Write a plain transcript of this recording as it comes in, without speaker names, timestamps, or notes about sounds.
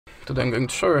Today I'm going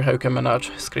to show you how you can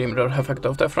manage screen mirror effect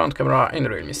of the front camera in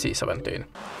REALME C17.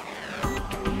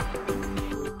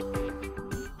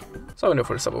 So when you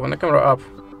first open the camera up,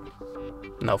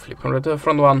 now flip camera to the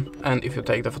front one, and if you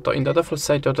take the photo in the default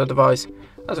state of the device,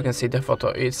 as you can see the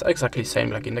photo is exactly same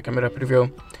like in the camera preview.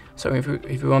 So if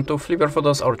you want to flip your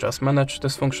photos or just manage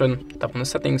this function, tap on the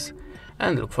settings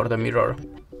and look for the mirror.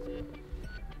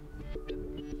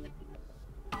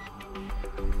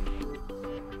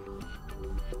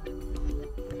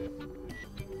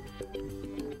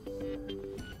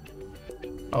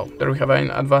 Oh, there we have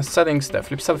in advanced settings the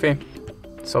flip selfie.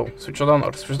 So switch it on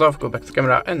or switch it off, go back to the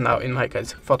camera, and now in my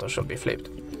case, photo should be flipped.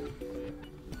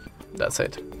 That's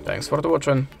it. Thanks for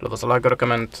watching, leave us a like or a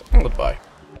comment, and goodbye.